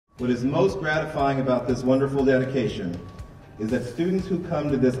What is most gratifying about this wonderful dedication is that students who come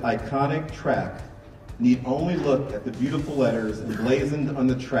to this iconic track need only look at the beautiful letters emblazoned on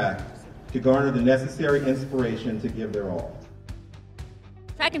the track to garner the necessary inspiration to give their all.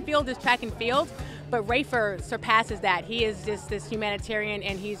 Track and field is track and field, but Rafer surpasses that. He is just this humanitarian,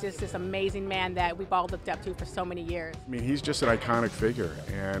 and he's just this amazing man that we've all looked up to for so many years. I mean, he's just an iconic figure,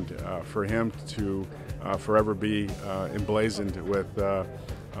 and for him to forever be emblazoned with,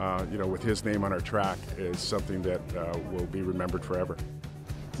 with his name on our track is something that will be remembered forever.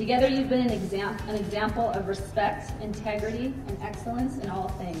 Together you've been an example of respect, integrity, and excellence in all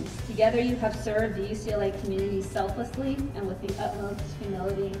things. Together you have served the UCLA community selflessly and with the utmost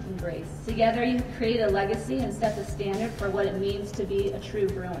humility and grace. Together you have created a legacy and set the standard for what it means to be a true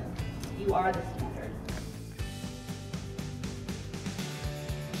Bruin. You are the standard.